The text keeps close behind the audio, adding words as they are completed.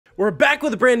We're back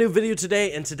with a brand new video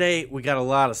today, and today we got a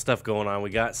lot of stuff going on.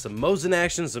 We got some Mosin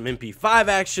action, some MP5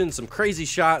 action, some crazy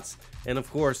shots, and of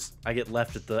course, I get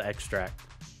left at the extract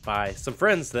by some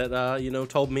friends that, you know,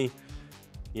 told me,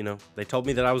 they told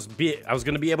me that I was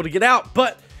going to be able to get out,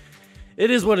 but it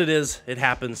is what it is. It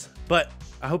happens, but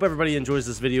I hope everybody enjoys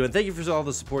this video, and thank you for all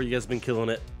the support. You guys have been killing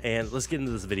it, and let's get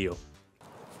into this video.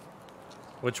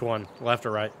 Which one? Left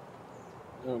or right?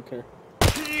 I don't care.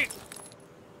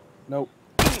 Nope.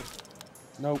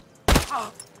 Nope.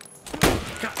 God.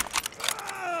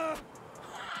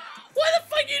 Why the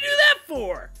fuck you do that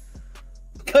for?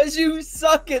 Cause you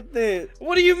suck at this.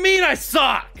 What do you mean I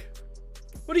suck?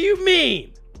 What do you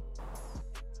mean?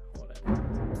 Whatever.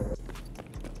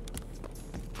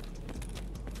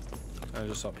 I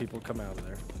just saw people come out of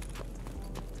there.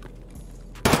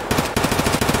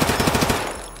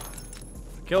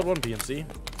 Killed one PMC.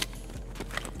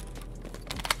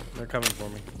 They're coming for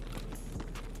me.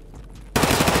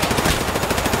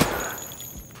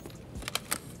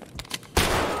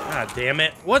 God damn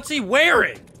it. What's he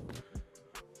wearing?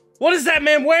 What is that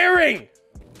man wearing?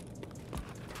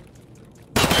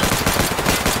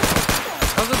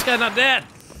 How's this guy not dead?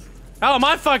 How am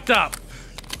I fucked up?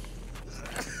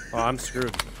 Oh, I'm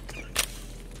screwed.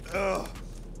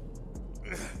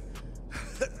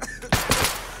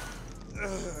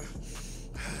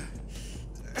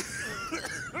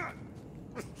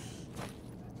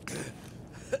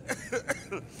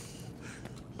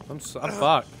 I'm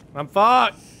fucked. I'm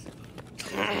fucked.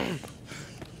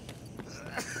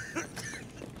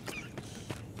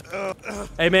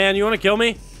 Hey man, you want to kill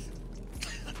me?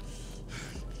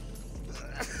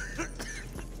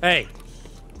 Hey,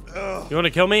 you want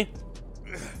to kill me?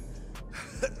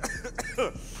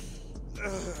 Where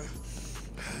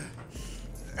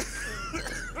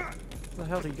the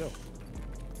hell did he go?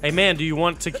 Hey man, do you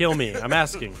want to kill me? I'm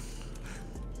asking.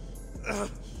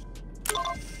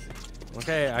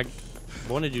 Okay, I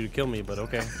wanted you to kill me, but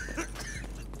okay.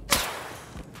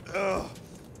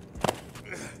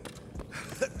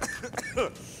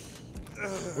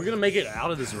 We're gonna make it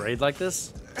out of this raid like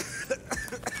this?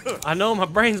 I know my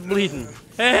brain's bleeding.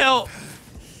 Help!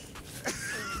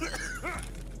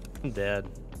 I'm dead.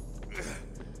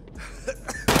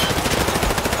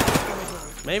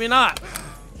 Maybe not.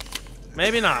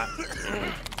 Maybe not.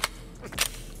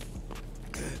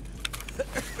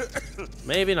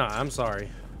 Maybe not. I'm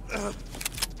sorry.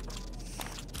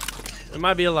 We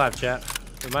might be alive, chat.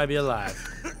 We might be alive.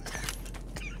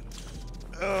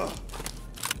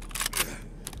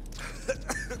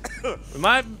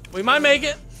 We might make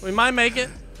it. We might make it.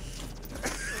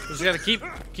 We just gotta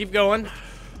keep going.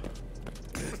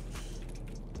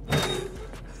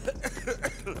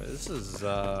 This is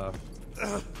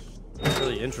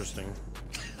really interesting.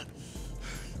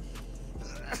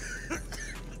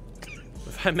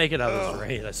 If I make it out of this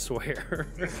raid, I swear.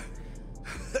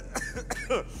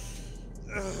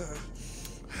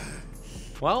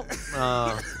 Well,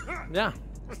 yeah,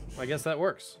 I guess that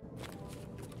works.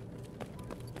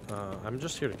 I'm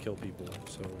just here to kill people,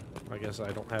 so I guess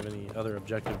I don't have any other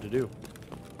objective to do.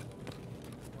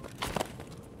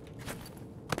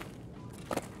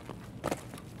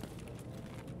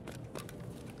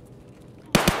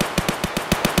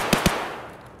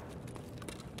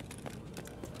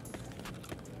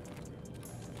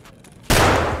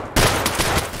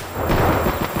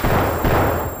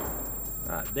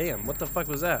 Damn, what the fuck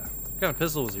was that? What kind of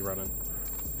pistol was he running?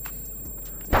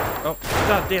 Oh,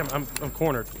 god damn, I'm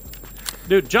cornered.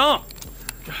 Dude, jump!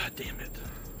 God damn it.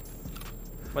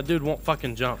 My dude won't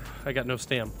fucking jump. I got no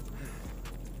stam.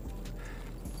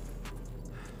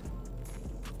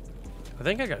 I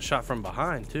think I got shot from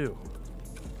behind, too.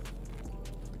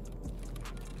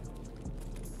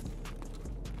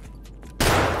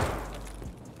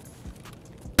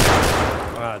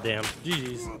 Ah, damn.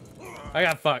 GG's. I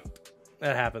got fucked.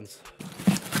 That happens.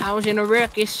 I was in a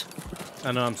ruckus.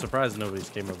 I know, I'm surprised nobody's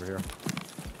came over here.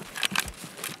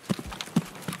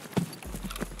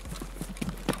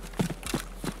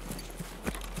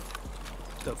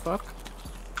 The fuck?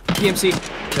 PMC.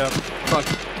 Yep. Fuck.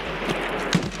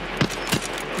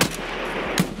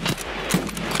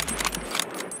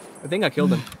 I think I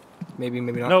killed him. Maybe,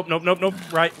 maybe not. Nope, nope, nope, nope.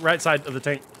 Right side of the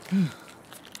tank.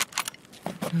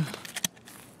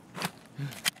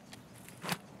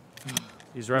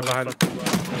 He's right behind.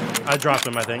 I dropped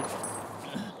him, I think.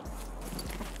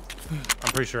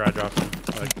 I'm pretty sure I dropped him.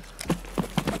 Like,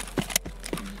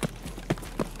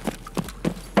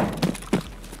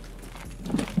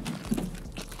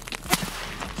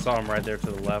 saw him right there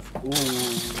to the left. Ooh.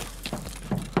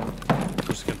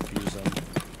 Just confuse him.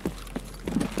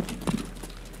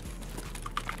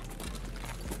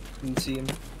 Didn't see him.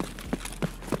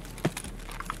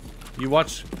 You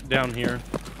watch down here.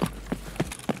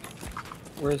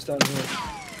 Where's down here?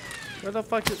 Where the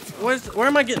fuck is... Where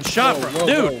am I getting shot Whoa, from? whoa,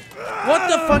 Dude, whoa. what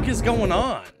the fuck is going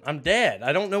on? I'm dead.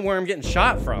 I don't know where I'm getting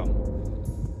shot from.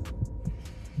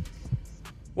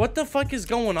 What the fuck is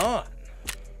going on?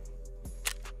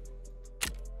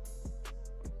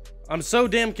 I'm so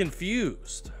damn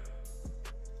confused.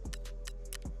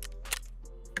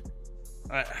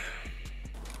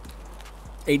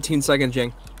 18 seconds,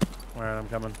 Jing. Alright, I'm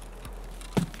coming.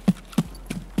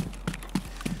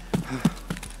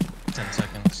 10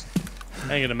 seconds.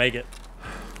 I ain't gonna make it.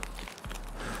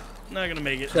 Not gonna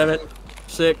make it. 7,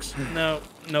 6, No,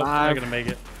 nope, not 5. gonna make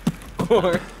it.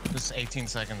 4. It's 18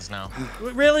 seconds now.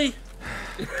 Really?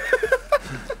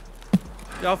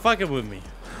 Y'all fucking with me.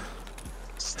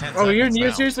 It's 10 Oh, you're seconds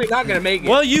now. seriously not gonna make it.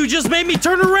 Well, you just made me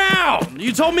turn around.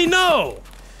 You told me no.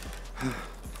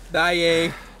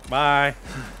 Die. Bye.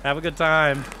 Have a good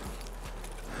time.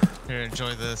 Here,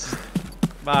 enjoy this.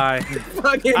 Bye.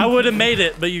 Fucking. I would have made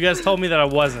it, but you guys told me that I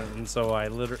wasn't, and so I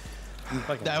literally.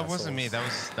 That wasn't me. That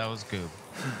was Goob.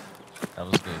 That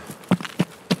was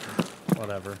good.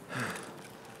 Whatever.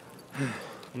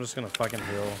 I'm just gonna fucking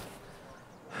heal.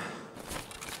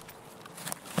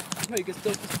 No, you can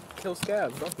still kill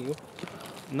scabs, don't you?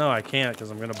 No, I can't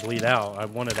because I'm gonna bleed out. I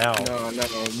want it out. No,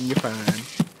 you're fine.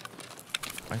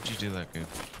 Why'd you do that, Goob?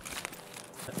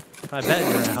 I bet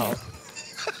you're out.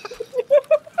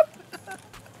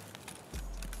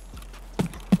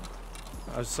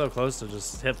 I was so close to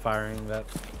just hip firing that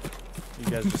you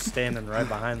guys just standing right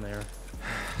behind there.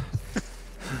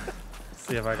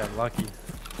 See if I got lucky.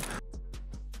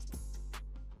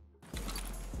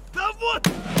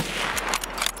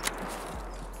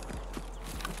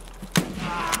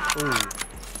 Ooh.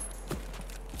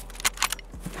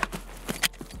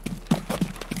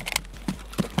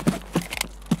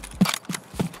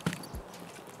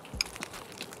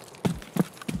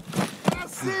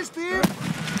 Слышь ты!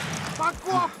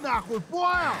 Покоп нахуй,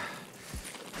 понял?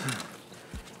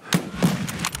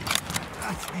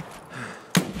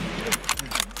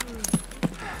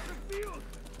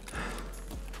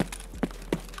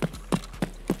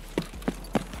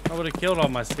 I would have killed all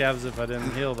my scabs if I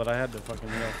didn't heal, but I had to fucking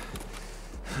heal.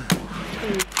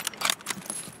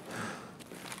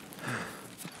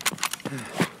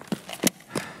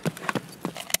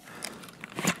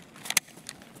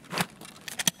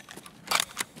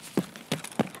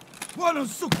 Вон он,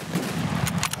 сука!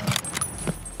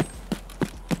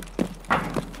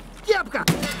 Кепка!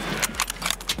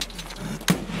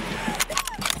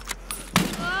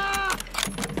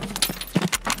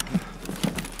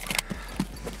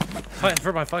 Fighting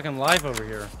for my fucking life over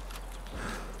here.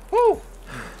 Woo!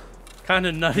 Kind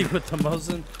of nutty with the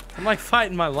Mosin. I'm like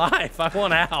fighting my life. I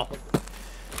want out.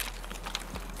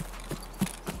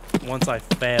 Once I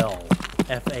fail.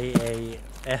 F-A-I-L.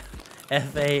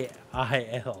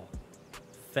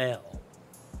 Fail.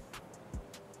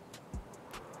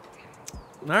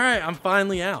 Alright, I'm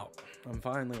finally out. I'm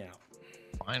finally out.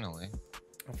 Finally.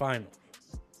 Finally.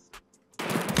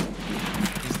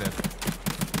 He's dead.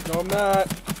 No, I'm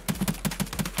not.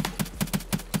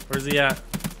 Where's he at?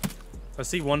 I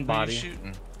see one Who are you body.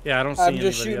 shooting? Yeah, I don't see I'm anybody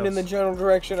just shooting else. in the general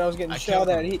direction. I was getting I shot killed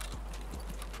at. him.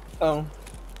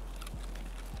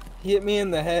 He hit me in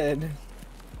the head.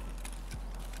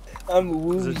 I'm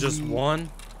woozy. Is it just one?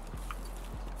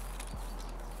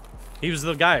 He was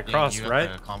the guy across, you right?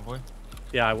 At the convoy?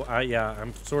 Yeah, yeah.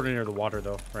 I'm sort of near the water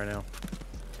though, right now.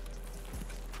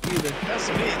 Either. That's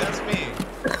me. That's me.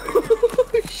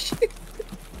 Oh, shit.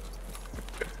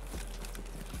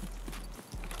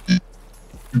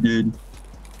 Dude.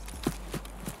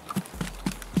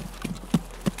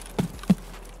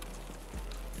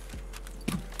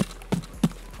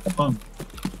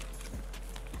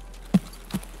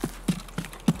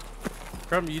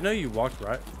 Crumb, you know you walked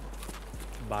right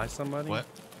by somebody? What?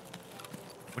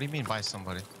 What do you mean by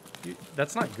somebody?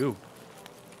 That's not goop.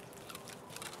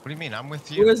 What do you mean? I'm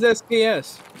with you. Who is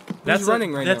SPS? That's Who's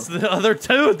running right That's now? the other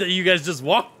two that you guys just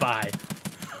walked by.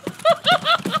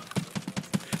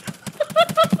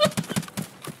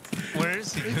 Where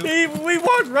is he? Goob? We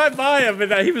walked right by him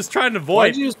and he was trying to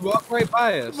Why'd avoid. you just walk right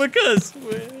by us? Because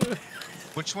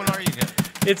Which one are you?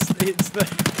 it's the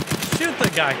shoot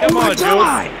the guy. Come on,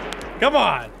 Jules. Come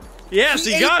on. Yes,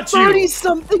 he got you.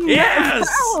 30-something Yes!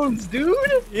 pounds, dude.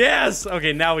 Yes.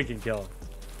 Okay, now we can kill him.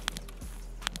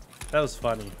 That was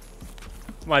funny.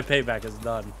 My payback is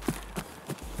done.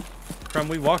 Crumb,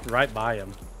 we walked right by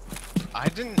him. I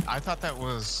didn't. I thought that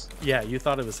was. Yeah, you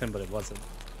thought it was him, but it wasn't.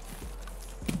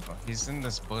 Oh, he's in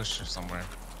this bush or somewhere. in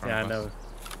front Yeah, I of us.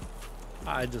 know.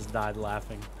 I just died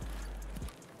laughing.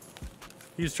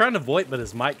 He was trying to VoIP, but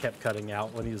his mic kept cutting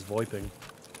out when he was VoIPing.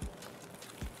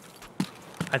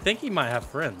 I think he might have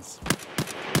friends.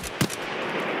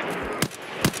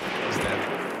 He's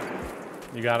dead.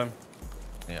 You got him?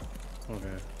 Yeah. Okay.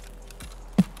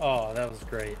 Oh, that was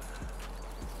great.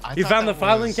 I You thought found that the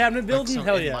filing was, cabinet building? so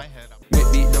Hell in yeah. my head,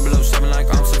 Big beat 007 like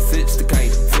I'm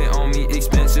sophisticated. Fit on me,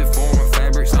 expensive.